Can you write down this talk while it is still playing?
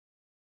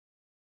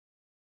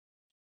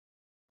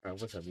All right,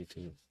 what's up,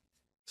 YouTube?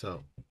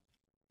 So,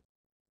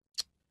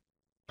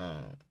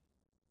 um,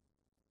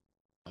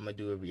 I'm gonna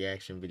do a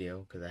reaction video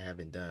because I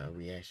haven't done a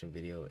reaction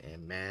video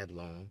in mad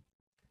long.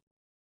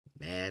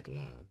 And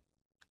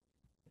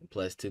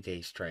plus,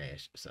 2K's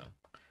trash, so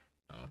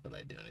I don't feel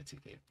like doing a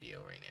 2K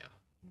video right now.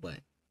 But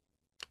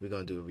we're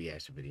gonna do a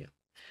reaction video.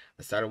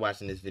 I started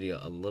watching this video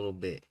a little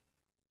bit,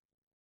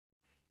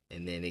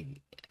 and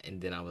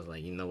then I was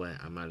like, you know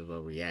what? I might as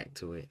well react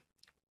to it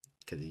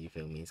because you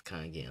feel me? It's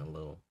kind of getting a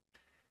little.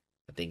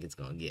 I think it's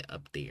gonna get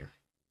up there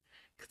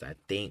because I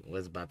think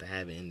what's about to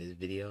happen in this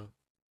video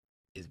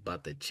is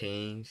about to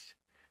change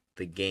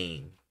the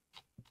game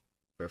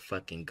for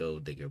fucking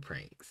gold digger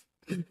pranks.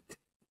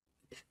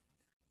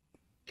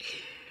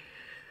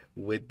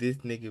 What this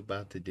nigga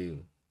about to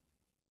do,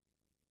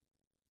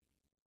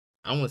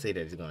 I won't say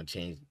that it's gonna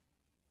change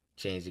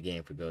the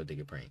game for gold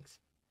digger pranks,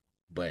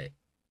 but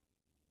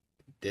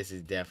this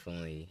is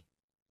definitely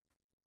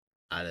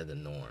out of the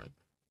norm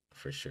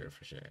for sure,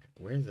 for sure.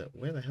 Where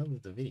the hell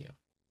is the video?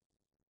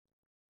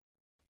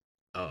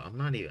 Oh, I'm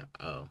not even.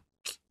 Oh,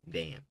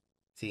 damn.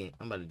 See,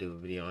 I'm about to do a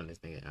video on this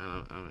nigga.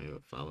 I don't even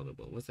follow the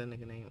book. What's that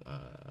nigga name?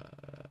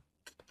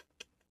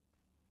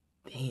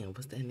 Damn,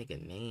 what's that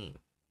nigga name?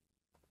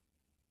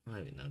 I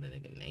don't even know that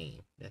nigga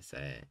name. That's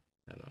sad.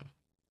 I don't know.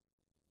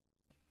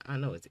 I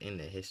know it's in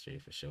the history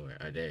for sure.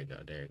 Oh, there you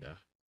go. There you go.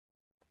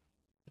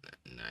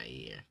 Not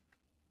here.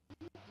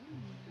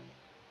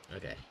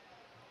 Okay.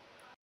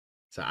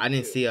 So I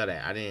didn't see all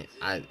that.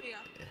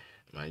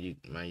 My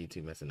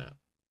YouTube messing up.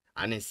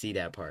 I didn't see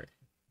that part.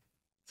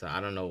 So I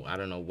don't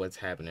know what's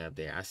happening up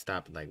there. I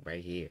stopped like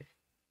right here.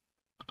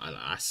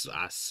 I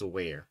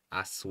swear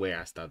I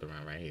stopped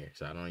around right here.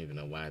 So I don't even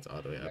know why it's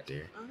all the way up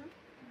there.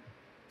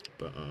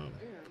 But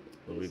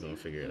we're gonna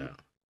figure it out.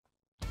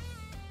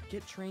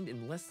 Get trained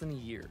in less than a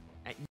year.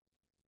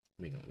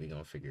 We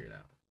gonna figure it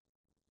out.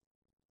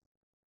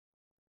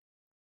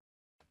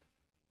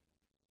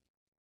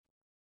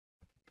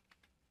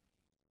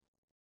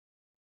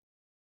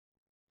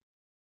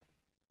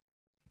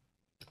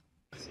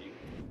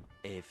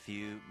 A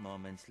few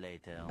moments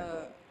later. Talk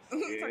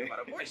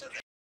about abortion.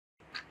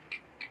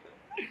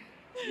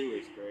 You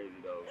is crazy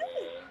though,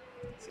 man.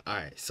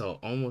 Alright, so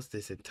almost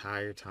this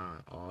entire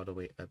time, all the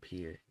way up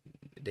here,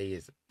 they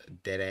is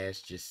dead ass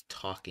just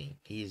talking.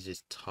 He is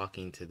just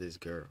talking to this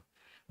girl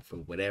for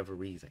whatever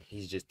reason.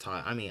 He's just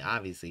talking. I mean,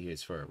 obviously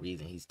it's for a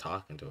reason. He's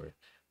talking to her.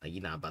 Like,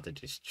 you're not about to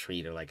just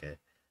treat her like a,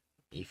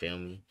 you feel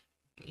me?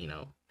 You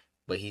know,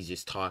 but he's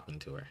just talking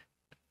to her.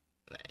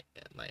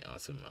 Like on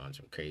some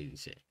crazy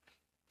shit.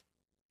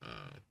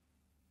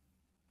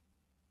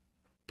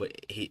 But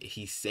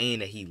he's saying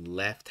that he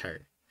left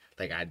her.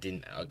 Like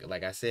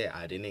I said,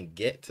 I didn't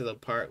get to the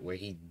part where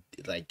he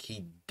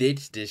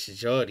ditched this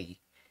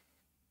shorty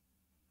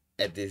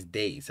at this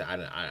date. So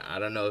I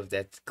don't know if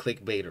that's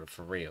clickbait or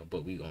for real,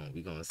 but we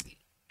gonna see.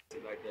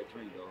 Like that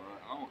drink though.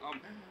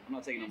 I'm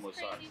not taking no more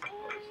shots.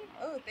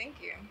 Oh,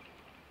 thank you.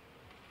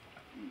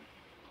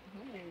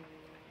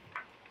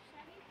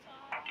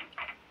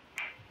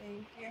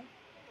 Thank you.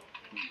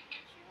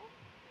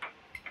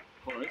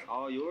 Hold on, it's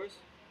all yours?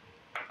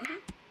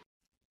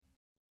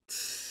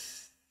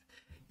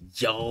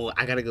 Yo,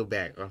 I gotta go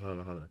back. Hold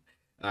on.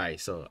 All right,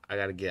 so I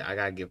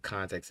gotta give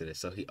context to this.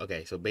 So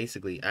so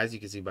basically, as you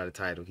can see by the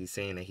title, he's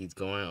saying that he's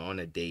going on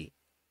a date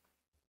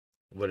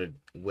with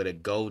a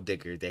gold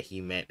digger that he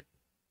met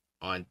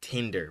on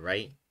Tinder,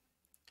 right?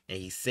 And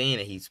he's saying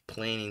that he's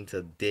planning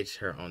to ditch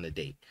her on the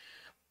date.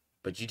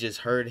 But you just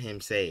heard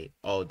him say,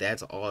 "Oh,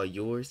 that's all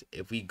yours."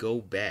 If we go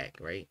back,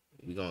 right?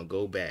 We're gonna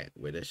go back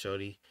where the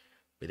shorty,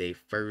 where they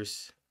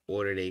first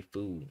ordered their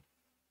food.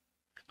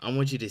 I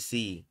want you to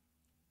see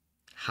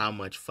how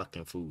much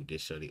fucking food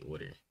this shorty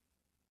ordered.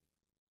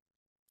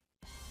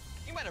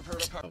 You might have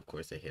heard of her. Of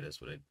course, they hit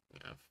us with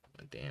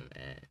a damn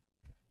ad.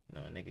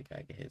 No, a nigga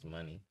gotta get his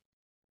money.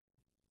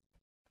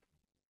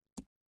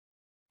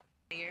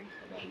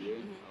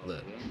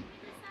 Look,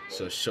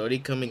 so shorty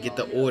come and get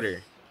the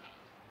order.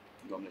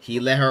 He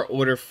let her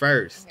order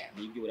first. Okay.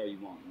 You get whatever you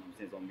want.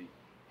 It's on me.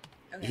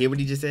 Okay. You hear what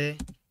he just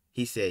said?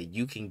 He said,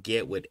 "You can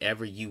get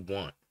whatever you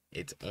want.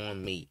 It's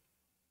on me."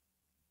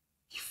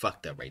 He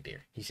fucked up right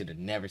there. He should have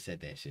never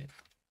said that shit.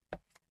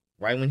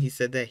 Right when he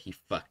said that, he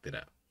fucked it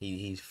up.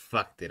 He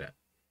fucked it up.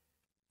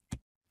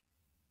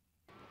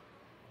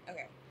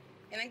 Okay.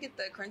 Can I get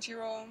the crunchy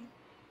roll?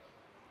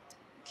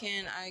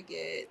 Can I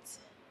get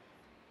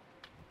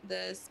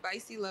the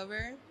spicy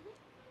lover?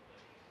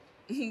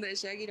 The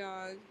shaggy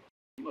dog?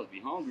 You must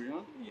be hungry,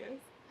 huh? Yes.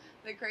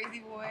 The crazy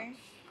boy?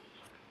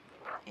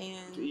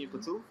 And You eat for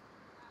two?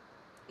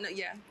 no,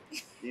 yeah. You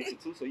eat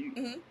for two, so you.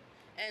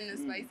 And the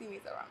spicy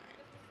miso ramen.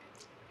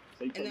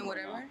 So you And then pregnant right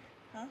whatever,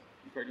 now? huh?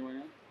 You pregnant right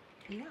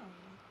now? No.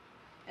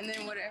 And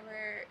then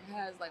whatever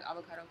has like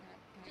avocado.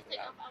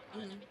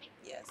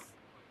 Yes.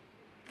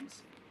 Let me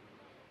see.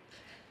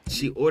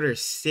 She ordered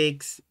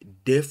 6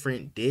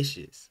 different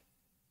dishes.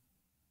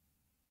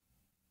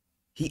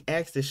 He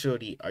asked the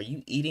shorty, "Are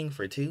you eating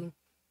for 2?"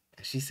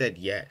 And she said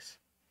yes.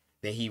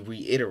 Then he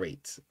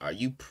reiterates, "Are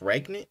you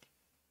pregnant?"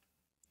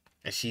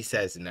 And she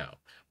says no.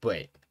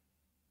 But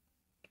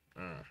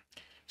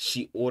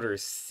she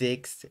orders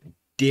 6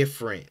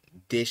 different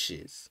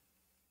dishes.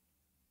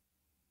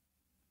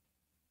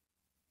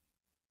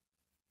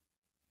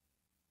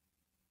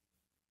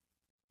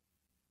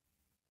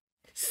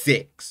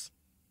 6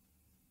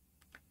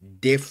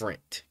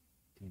 different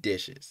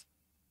dishes.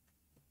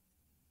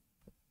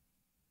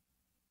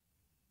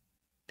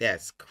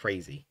 That's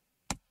crazy.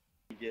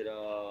 You get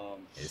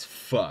It's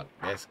fuck.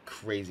 That's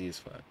crazy as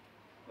fuck.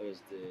 what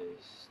is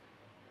this?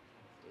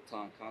 The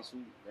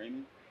tonkatsu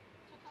ramen.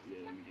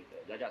 Yeah, let me get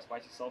that. Y'all got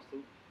spicy sauce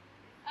too?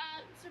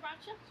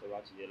 Sriracha.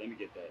 Sriracha. Yeah, let me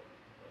get that.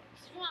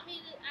 So you want me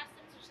to ask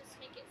them to just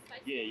make it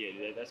spicy?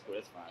 Yeah, that's good.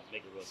 That's fine.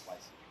 Make it real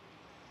spicy.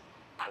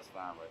 That's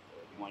fine right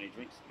there. You want any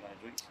drinks? You got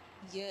any drinks?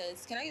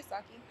 Yes. Can I get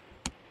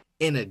sake?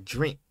 In a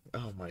drink.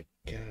 Oh my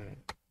god.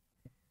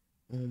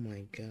 Oh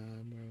my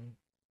god, bro.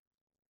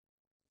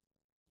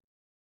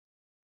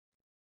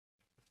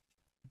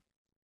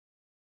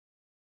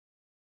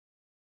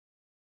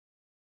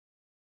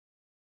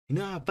 You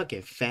know how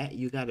fucking fat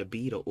you gotta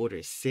be to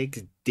order 6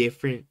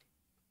 different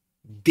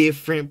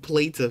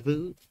plates of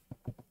food?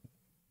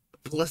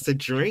 Plus a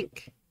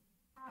drink?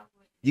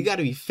 You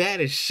gotta be fat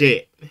as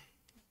shit.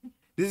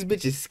 This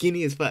bitch is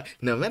skinny as fuck.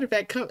 No, matter of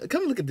fact,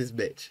 come look at this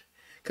bitch.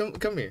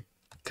 Come here.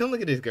 Come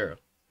look at this girl.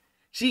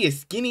 She is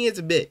skinny as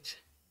a bitch.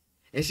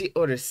 And she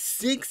orders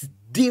 6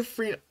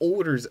 different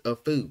orders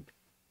of food.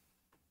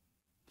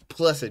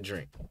 Plus a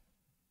drink.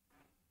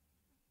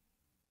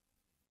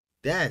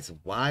 That's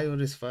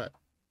wild as fuck.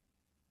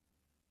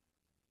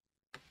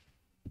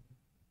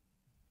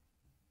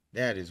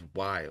 That is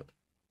wild.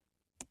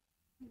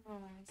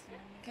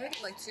 Can I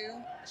get like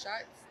 2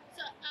 shots?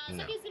 So,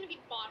 No. sake's gonna be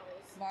bottles.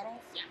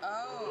 Bottles? Yeah.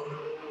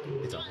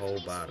 Oh. It's a You want whole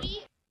something bottle.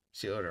 sweet?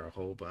 She ordered a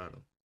whole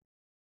bottle.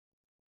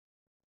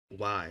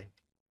 Why?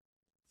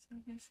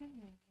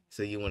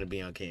 So you want to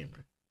be on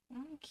camera? I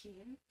don't care.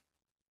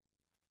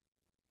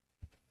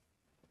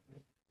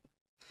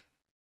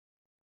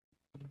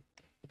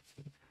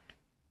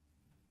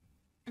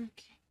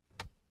 Okay.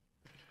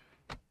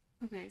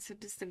 Okay, so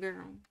this the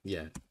girl.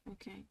 Yeah.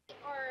 Okay.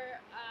 Or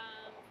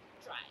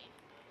dry.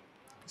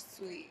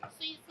 Sweet. So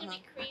it's gonna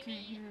be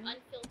creamy,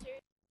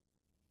 unfiltered.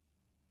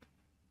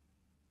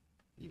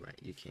 You're right.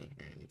 You can't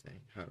hear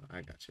anything. Hold on.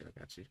 I got you.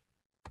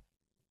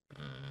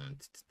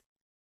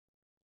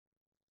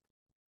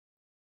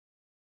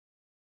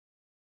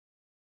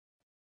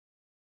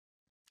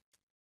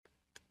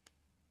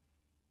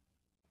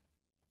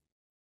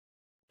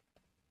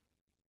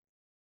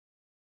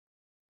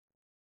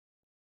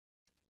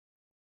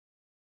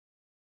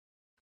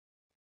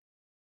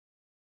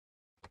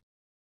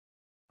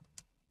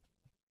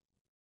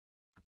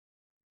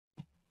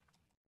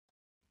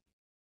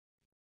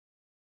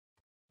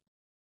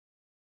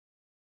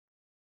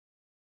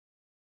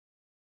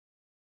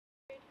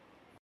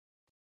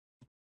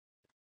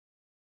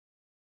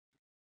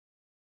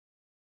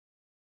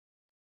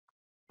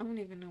 I don't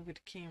even know where the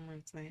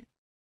camera's at.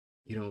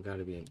 You don't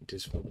gotta be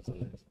just focus on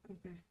this.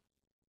 Okay.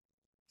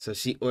 So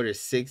she ordered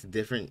 6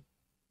 different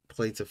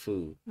plates of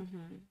food,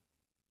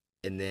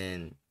 and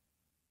then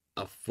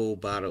a full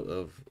bottle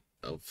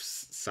of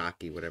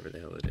sake, whatever the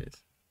hell it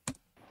is.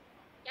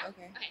 Yeah.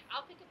 Okay. Okay.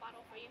 I'll pick a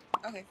bottle for you.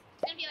 Okay.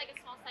 It's gonna be like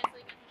a small size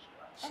lemon.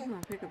 She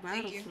gonna pick a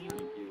bottle you. for me.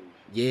 Thank you.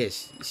 Yeah,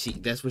 she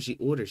that's what she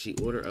ordered. She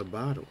ordered a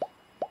bottle.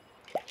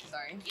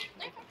 Sorry.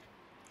 Yeah, okay.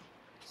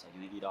 So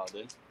you didn't eat all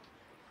day?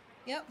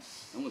 Yep.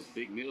 Them was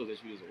big meals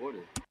that you just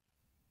ordered.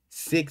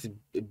 6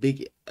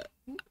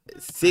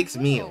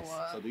 meals.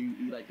 So do you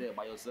eat like that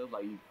by yourself?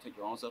 Like you take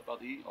your own stuff out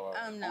to eat, or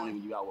No. only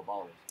when you out with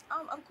ballers?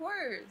 Of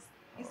course.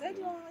 You said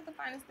you want like the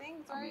finest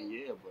things, I right? mean,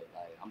 yeah, but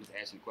like I'm just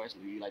asking a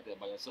question. Do you eat like that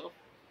by yourself,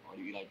 or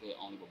do you eat like that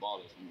only with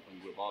ballers when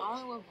you with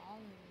ballers? Only with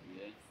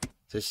ballers. Yeah.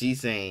 So she's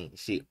saying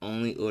she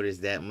only orders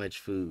that much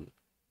food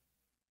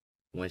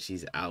when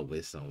she's out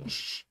with someone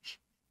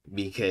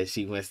because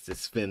she wants to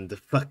spend the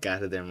fuck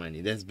out of their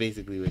money. That's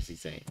basically what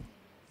she's saying.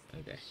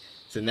 Okay.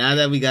 So now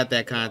that we got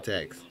that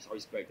context, I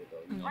respect it though.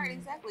 You know? Right,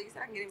 exactly. You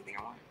said I can get everything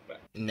I want.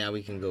 now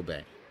we can go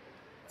back.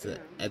 So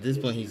at this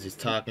point, he's just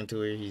talking to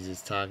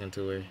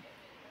her.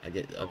 I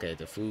get okay.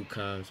 The food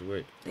comes.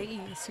 They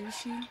eating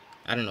sushi?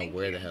 I don't know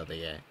where the hell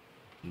they at,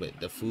 but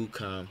the food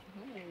come.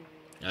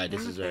 All right,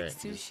 this Them is look right. like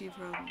sushi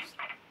rolls.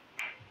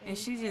 And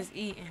she just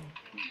eating.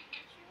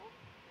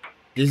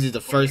 This is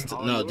the first.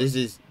 No, this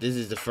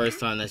is the first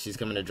time that she's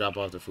coming to drop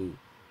off the food.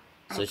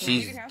 So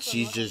Okay.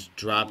 she's just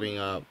dropping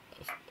up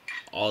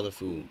all the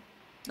food.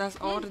 That's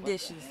all the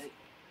dishes.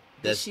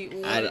 That's she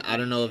I ordered?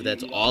 don't know if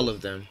that's all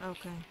of them.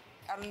 Okay.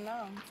 I don't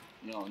know.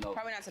 You don't know.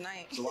 Probably not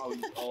tonight. So why would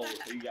you? Oh,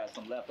 so you got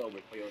some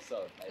leftovers for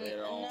yourself, like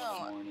later on in the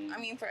No. morning. I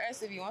mean, for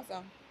us, if you want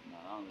some. No,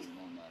 I don't really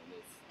want none of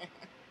this.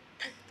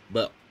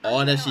 But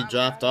all that she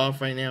dropped off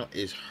right now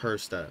is her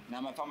stuff. Now,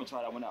 if I'm gonna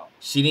try that one out.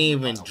 She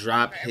didn't even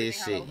drop Everything his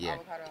have shit yet,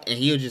 avocado. and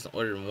he was just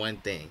ordering one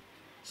thing.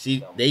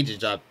 They just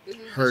dropped This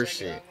is the her regular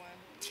shit. one.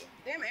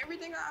 Damn,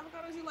 everything got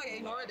avocados. You like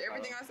ignored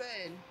everything I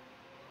said.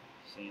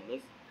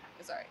 Shameless.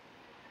 It's alright.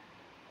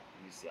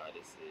 Let me see how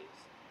this is.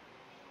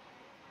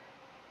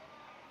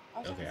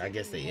 Okay, I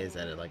guess they is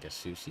at it like a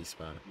sushi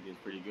spot. You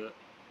get pretty good.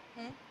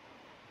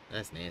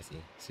 That's nasty.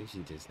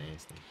 Sushi just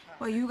nasty.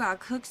 Well, you got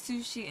cooked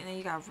sushi and then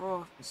you got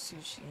raw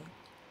sushi.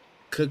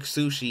 Cooked Oh,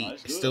 sushi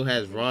that's good. still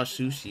has raw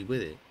sushi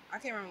with it. I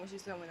can't remember what she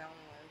said when that one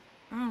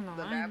was. I don't know.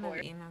 The I bad ain't never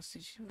boy. eaten no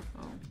sushi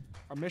before.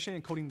 Our mission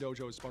in Coding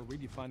Dojo is about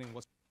redefining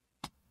what's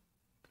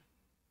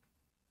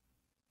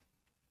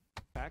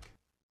back.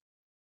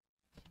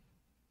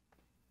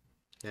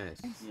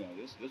 Yes. Yeah,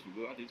 this was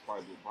good. I think it's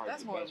probably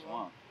That's the best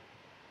horrible. one.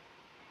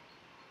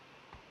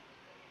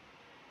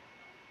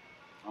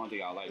 I don't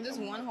think I like Is this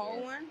that one right whole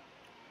there. one?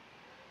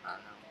 I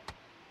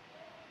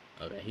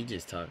don't know. Okay, he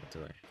just talking to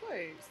her. Of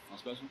course. On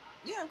special?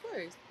 Yeah, of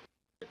course.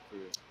 For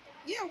real.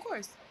 Yeah, of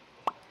course.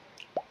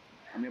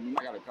 I mean, we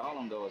might gotta call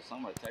him though or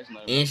somebody text him.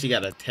 And she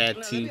got a No,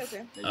 that'd tattoo,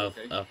 be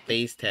okay. a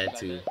face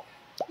tattoo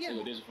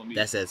Yeah.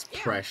 that says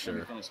Yeah.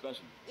 pressure Feeling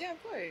special. Yeah,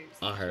 of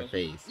course. on her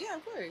face. Yeah,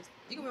 of course.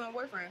 You can be my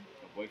boyfriend.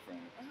 A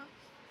boyfriend.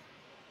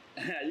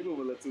 Uh-huh. You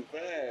moving a little too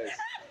fast.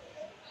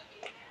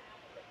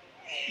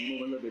 You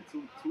moving a little bit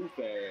too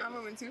fast. I'm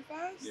moving too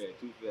fast? Yeah,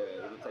 too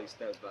fast. It'll take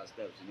steps by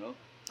steps, you know?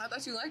 I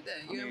thought you liked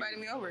that. You I mean- invited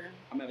me over.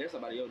 I mean, there's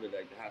somebody over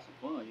there like, to have some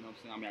fun, you know what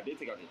I'm saying? I mean, I did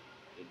take out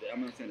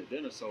the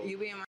dinner, so You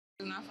being my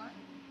is not fun.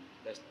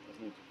 that's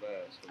moving too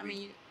fast. I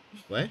mean, you...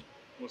 What?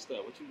 What's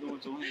that? What you doing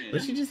with your hand?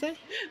 What you just say?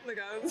 Look,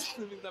 I was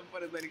let me stop before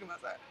this lady come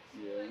outside.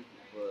 Yeah,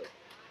 but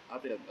I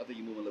think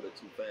you're moving a little bit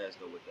too fast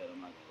though with that. I'm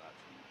not gonna lie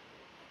to you.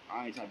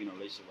 I ain't trying to be in a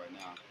relationship right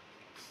now.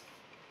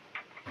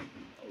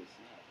 Oh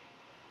snap!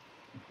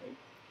 Okay.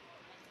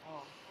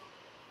 Oh.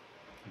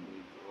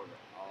 We order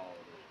all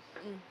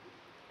this. Mm.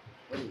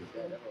 What is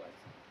that? That's like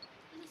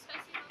Is it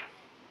spicy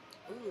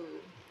now?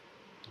 Ooh.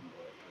 some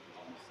boy put this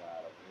on the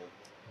side up here.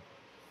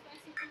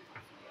 Spicy kung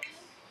fu.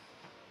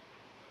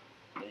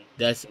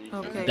 That's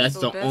Okay, that's so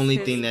the that's only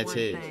his thing that's one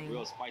his. thing.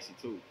 Real spicy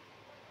too.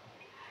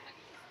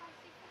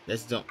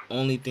 That's the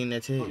only thing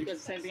that's Oh, you his. got the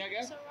same thing I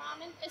got? So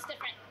ramen is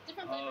different.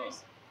 Different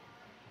flavors.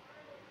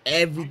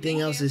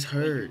 Everything else is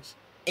hers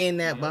in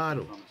that Yeah,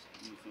 bottle. Let me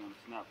see on the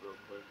snap real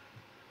quick.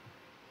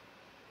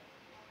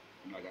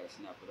 You know, I gotta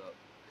snap it up.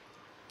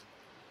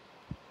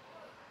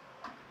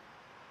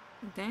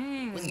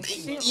 Dang.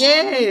 She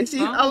Yeah,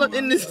 she's on all up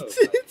in this.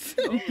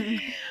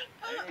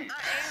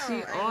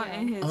 She all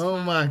in his Oh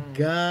my phone.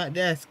 god,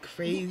 that's You're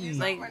crazy. so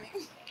Like- funny.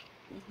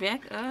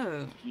 Back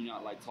up. You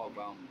not like talk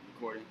about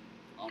recording.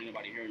 I don't need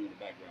nobody hearing you in the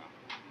background.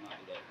 You not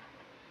do that.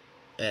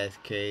 That's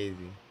crazy.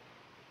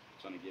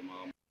 Trying to get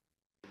my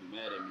be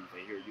mad at me if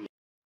they hear you.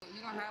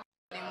 You don't have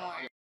it anymore.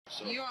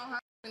 So, You don't have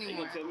it you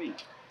anymore. gonna tell me?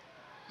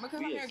 Because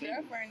Be I'm a your single.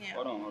 girlfriend now.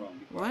 Hold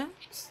on. What?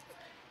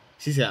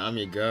 She said, "I'm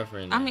your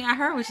girlfriend." I now." mean, I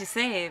heard what you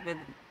said, but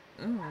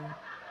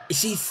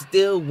She's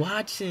still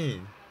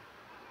watching.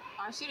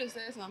 I should have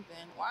said something.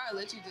 Why I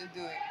let you just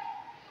do it?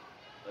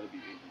 That'll be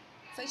easy.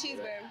 Say cheese,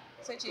 babe.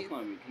 Say cheese. Come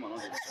on,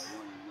 don't do that. You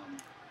don't even know me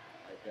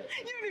like that.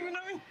 You don't even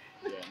know me.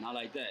 Yeah, not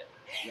like that.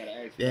 You gotta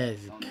ask me.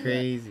 That's Don't do that.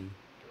 crazy.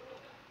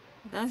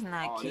 that's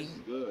not Oh, cute. this is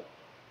good.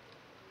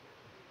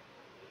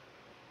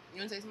 You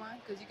want to taste mine?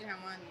 Because you can have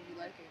mine if you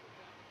like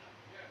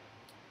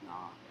it.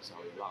 Nah, it's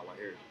already a lot right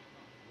here.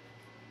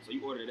 So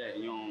you ordered that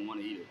and you don't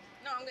want to eat it.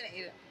 No, I'm going to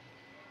eat it.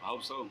 I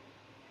hope so.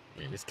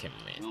 Man, this You don't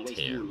cameraman's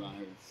waste food terrible. around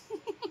here.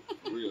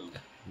 For real.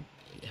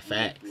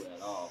 Facts. Food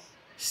at all.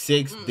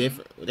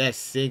 That's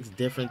 6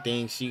 different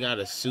things. She got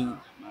a soup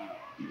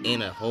Man.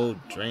 and a whole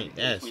drink.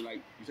 That's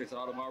Like, you tasted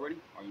all of them already?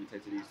 Or you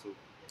tasted these two?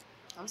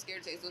 I'm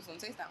scared to taste this one.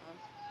 Taste that one.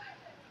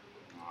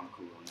 Nah, I'm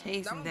cool on that.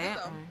 Tasting That one's that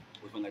good, though. one.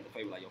 Which one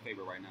like your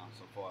favorite right now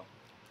so far?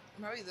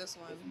 Probably this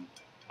one.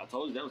 I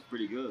told you that was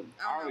pretty good.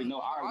 I I already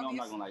know I'm All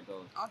not these- gonna like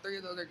those. All 3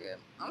 of those are good.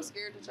 I'm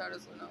scared to try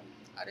this one, though.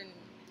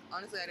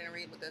 Honestly, I didn't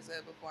read what that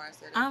said before I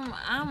said it. I'm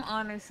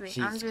honestly,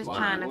 I'm She's just wild.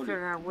 trying to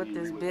figure out what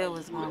this bill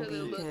is gonna because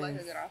it be. looked like a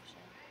Cause good option.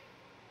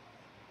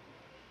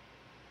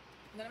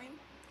 You know what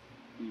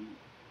I mean? Mm.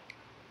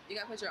 You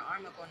gotta put your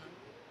arm up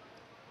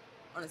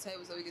on the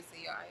table so we can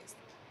see your eyes.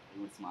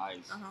 You want some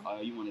ice? Uh-huh.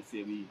 Oh, you want to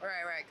see me?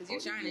 Right, because you're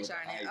Oh, you shining, with the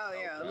shining. ice. Oh,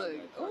 yeah, Okay, look.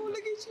 okay, Oh, okay. look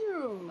at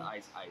you. The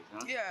ice, huh?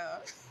 Yeah.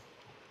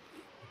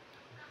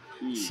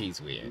 Mm.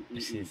 she's weird.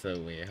 She's so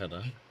weird. Hold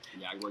on.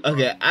 Yeah, I worked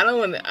Okay, hard. I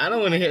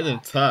don't want to hear them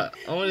talk.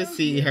 I want to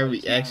see her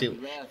reaction.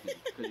 You laughing,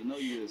 'cause you know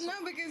you is. No,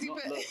 because you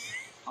Look, put... look,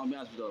 I'll be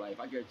honest with you though, like if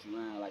I get you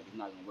lying, like it's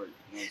not gonna work. You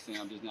know what I'm saying?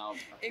 I'm just now.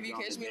 If you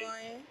on catch the me date.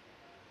 lying,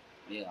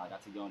 Yeah, I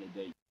got to go on a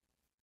date.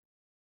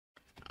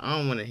 I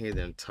don't want to hear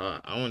them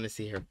talk. I want to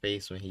see her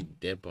face when he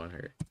dip on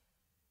her.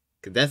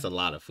 Cause that's a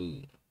lot of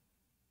food.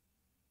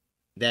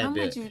 That how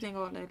bit, much you think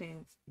all that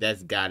is?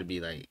 that's got to be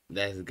like,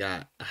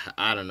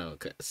 I don't know,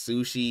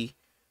 sushi,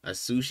 a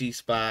sushi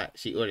spot.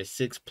 She ordered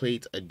 6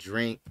 plates, a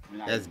drink. You're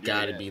not That's gonna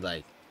got to get be that.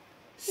 like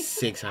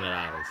 $600.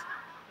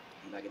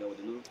 You like it over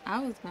the noodle? I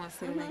was gonna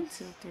say like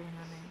 200-300.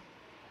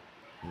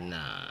 Nah.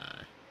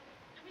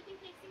 Everything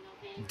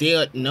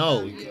tasting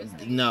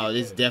okay? No,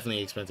 this is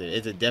definitely expensive.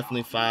 It's a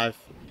definitely 4.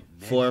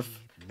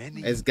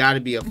 It's got to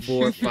be a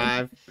 4 or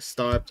 5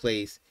 star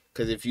place.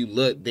 Cause if you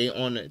look, they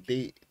on the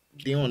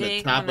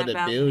They top on of the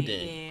balcony.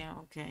 building. Yeah,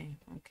 okay.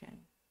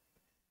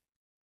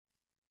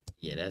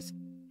 Yeah, that's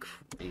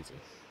crazy.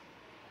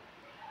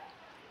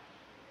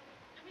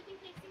 Everything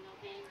tasting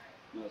okay?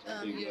 No, it's my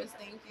thing, Yes, but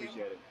thank you.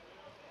 appreciate it.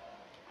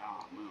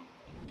 Ah, man.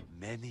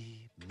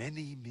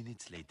 Many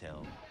minutes later.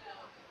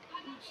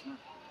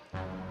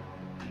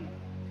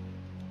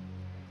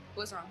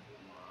 What's wrong?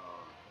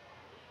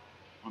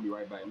 I'll be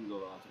right back. Let me go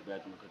to the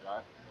bathroom real quick,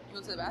 alright? You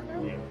go to the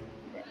bathroom? Yeah. Be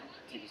back.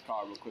 Take this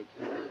call real quick.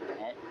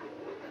 Alright?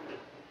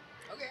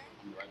 Okay.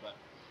 I'll be right back.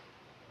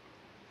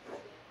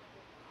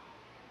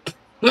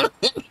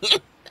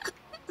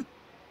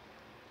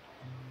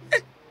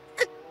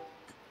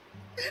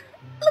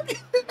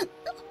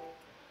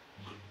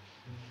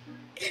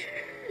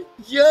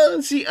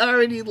 Yo, she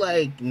already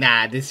like,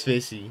 nah, this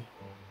fishy.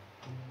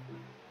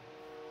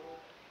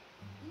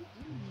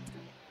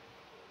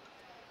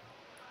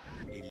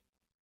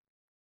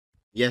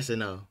 Yes or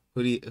no?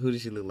 Who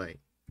does she look like?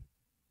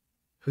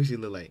 Who she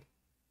look like?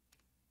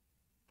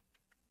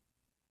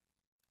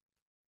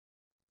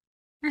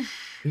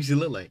 Who she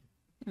look like?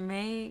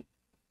 Meg.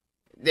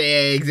 Yeah,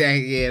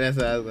 exactly. Yeah, that's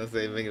what I was gonna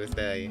say. Megan Thee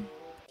Stallion.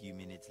 Few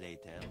minutes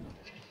later.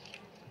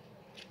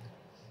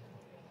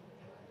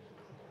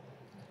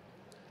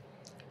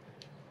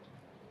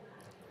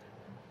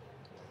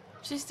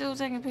 She's still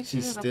taking pictures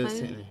She's of the still food.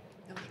 sitting.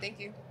 Thank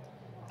you.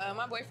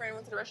 My boyfriend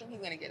went to the restroom. He's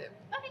gonna get it.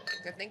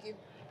 Okay, thank you.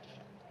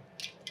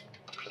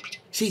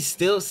 She's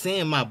still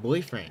saying my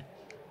boyfriend.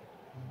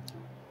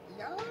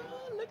 Y'all,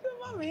 look at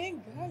my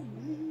man got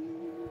me.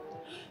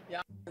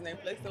 Y'all ain't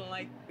flexing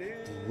like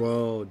this.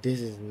 Bro, this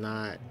is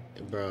not.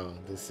 Bro,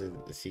 this is.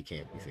 She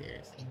can't be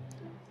serious.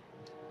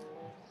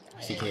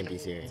 She can't be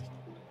serious.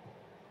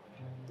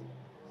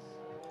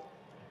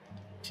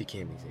 She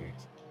can't be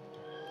serious.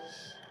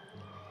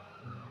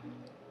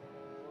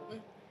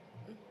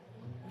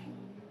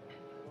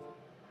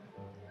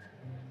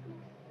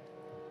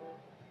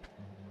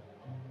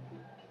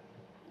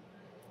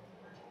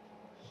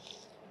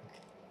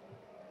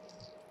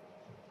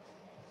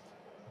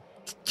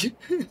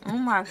 Oh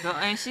my god,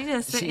 and she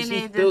just sitting She's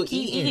there still just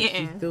keep eating. She's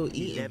eating. still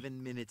eating.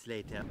 11 minutes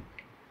later.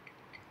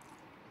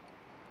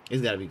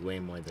 It's gotta be way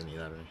more than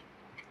 11.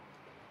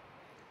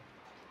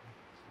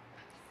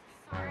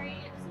 Sorry,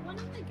 so one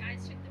of the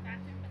guys checked the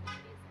bathroom, but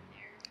nobody's in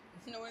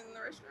there. No one's in the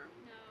restroom?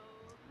 No,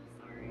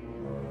 sorry.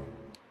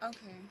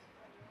 Okay.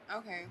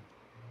 Okay.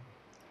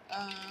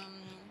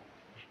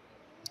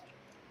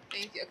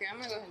 Thank you. Okay, I'm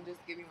gonna go ahead and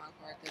just give you my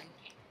card then.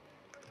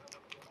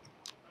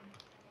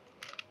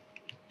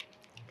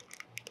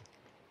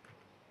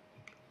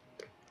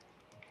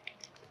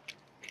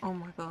 Oh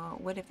my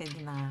god, what if it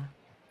denies?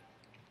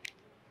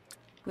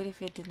 What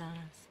if it denies?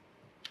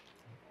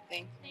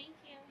 Thank Thank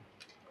you.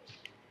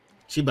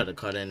 She about to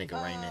call that nigga you.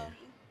 right now.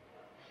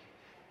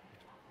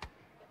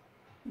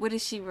 What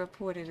if she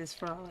reported as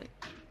fraud?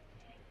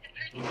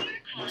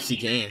 She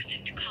can.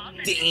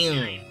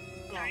 Damn.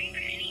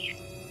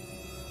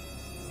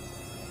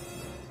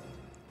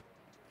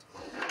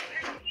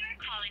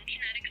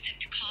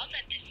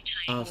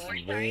 Off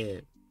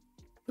red.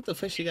 What the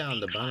fuck she got on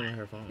the bottom of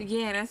her phone?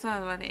 Yeah, that's what I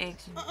was about to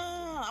ask you.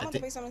 I'm about to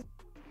pay something.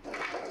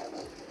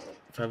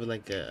 Probably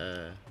like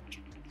a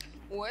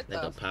What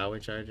like the? a power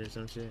charger or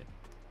some shit.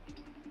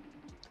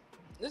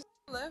 This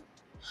left.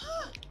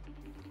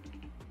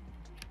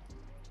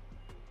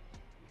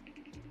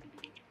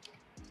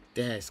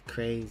 That's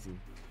crazy.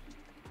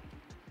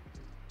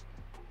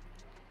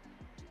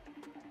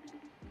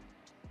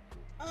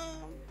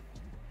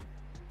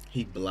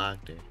 He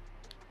blocked her.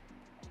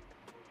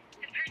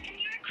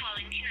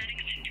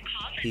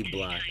 He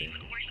blocked her.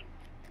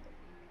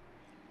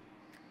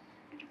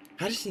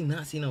 How did she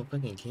not see no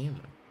fucking camera?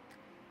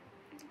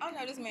 I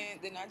know this man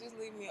did not just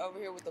leave me over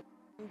here with the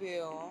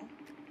bill.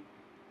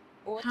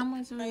 What How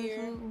much was the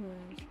here? food was?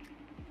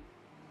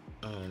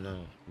 I don't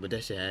know, but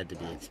that shit had to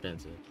be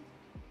expensive.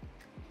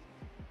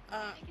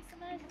 Thank you so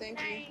much. Thank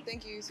Bye. you.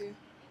 Thank you, too.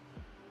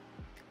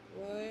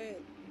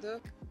 What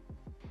the?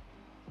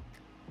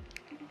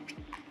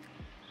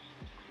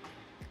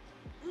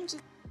 I'm just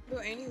bill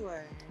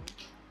anyway.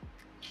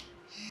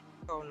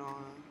 Oh no.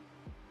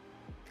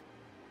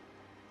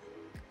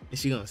 Is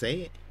she gonna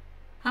say it?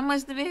 How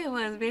much the bill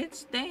was,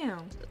 bitch?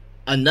 Damn.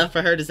 Enough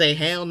for her to say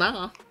hell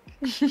nah.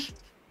 Who's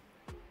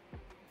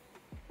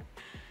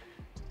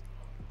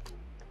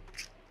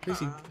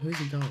he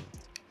calling?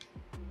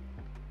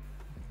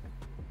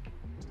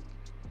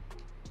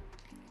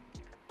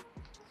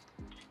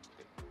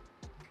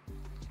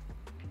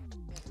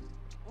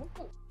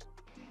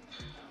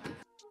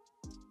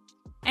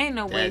 Ain't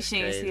no way That's she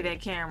didn't see crazy.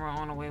 that camera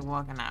on the way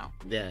walking out.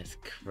 That's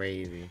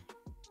crazy.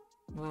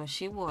 Well,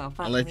 she would.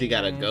 Fuck Unless me you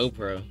got a dress.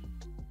 GoPro.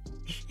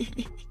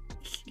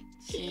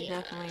 She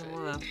definitely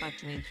would.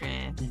 Fuck me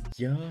dress.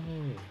 Yo.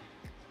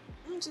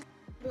 I'm just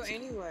bill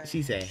anyway.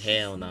 She said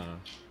hell nah.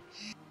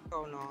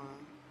 Oh no.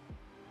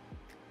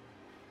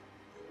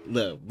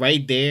 Look,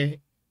 right there,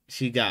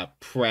 she got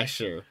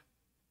pressure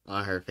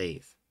on her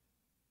face.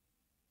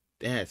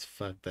 That's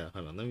fucked up.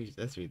 Hold on,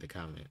 let's read the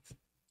comments.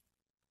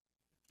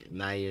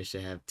 Nair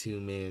should have 2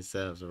 million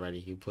subs already.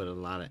 He put a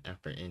lot of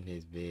effort in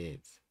his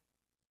vids.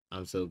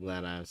 I'm so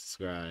glad I'm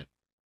subscribed.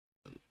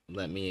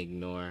 let me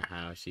ignore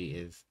how she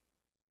is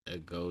a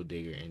gold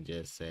digger and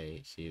just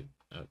say she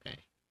okay.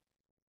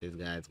 This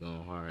guy's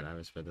going hard. I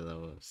respect the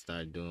level.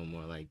 Start doing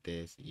more like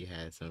this. You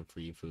had some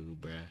free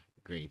food, bruh.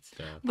 Great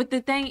stuff. But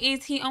the thing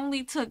is, he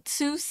only took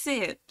 2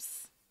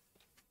 sips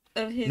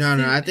of his No,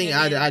 soup I think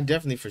and then- I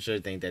definitely for sure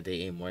think that they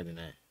ate more than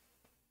that.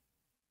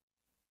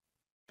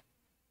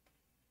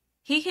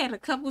 He had a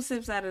couple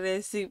sips out of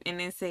that soup and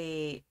then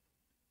said,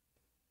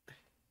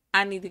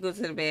 I need to go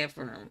to the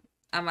bathroom.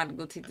 I'm about to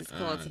go take this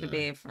call to the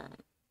bathroom.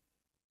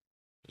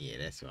 Yeah,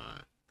 that's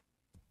why.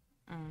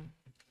 Mm.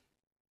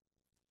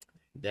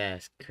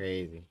 That's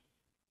crazy.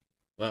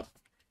 Well,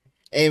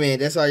 hey man,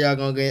 that's all y'all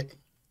gonna get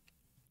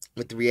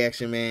with the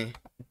reaction, man.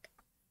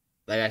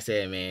 Like I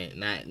said, man,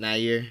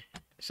 Nair,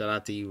 shout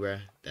out to you, bro.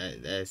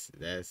 That's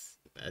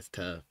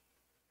tough.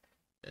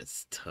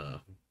 That's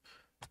tough.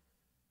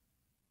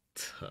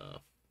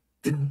 Tough.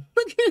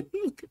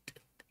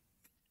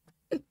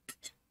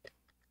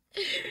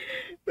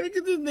 Look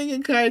at this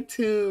nigga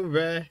cartoon,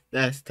 bro.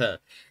 That's tough.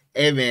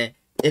 Hey man,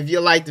 if you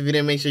liked the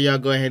video, make sure y'all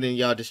go ahead and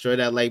y'all destroy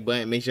that like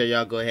button. Make sure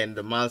y'all go ahead and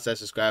demolish that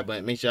subscribe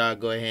button. Make sure y'all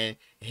go ahead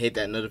and hit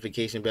that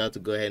notification bell to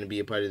go ahead and be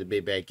a part of the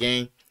Big Bad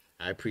Gang.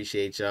 I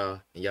appreciate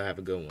y'all, and y'all have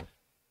a good one.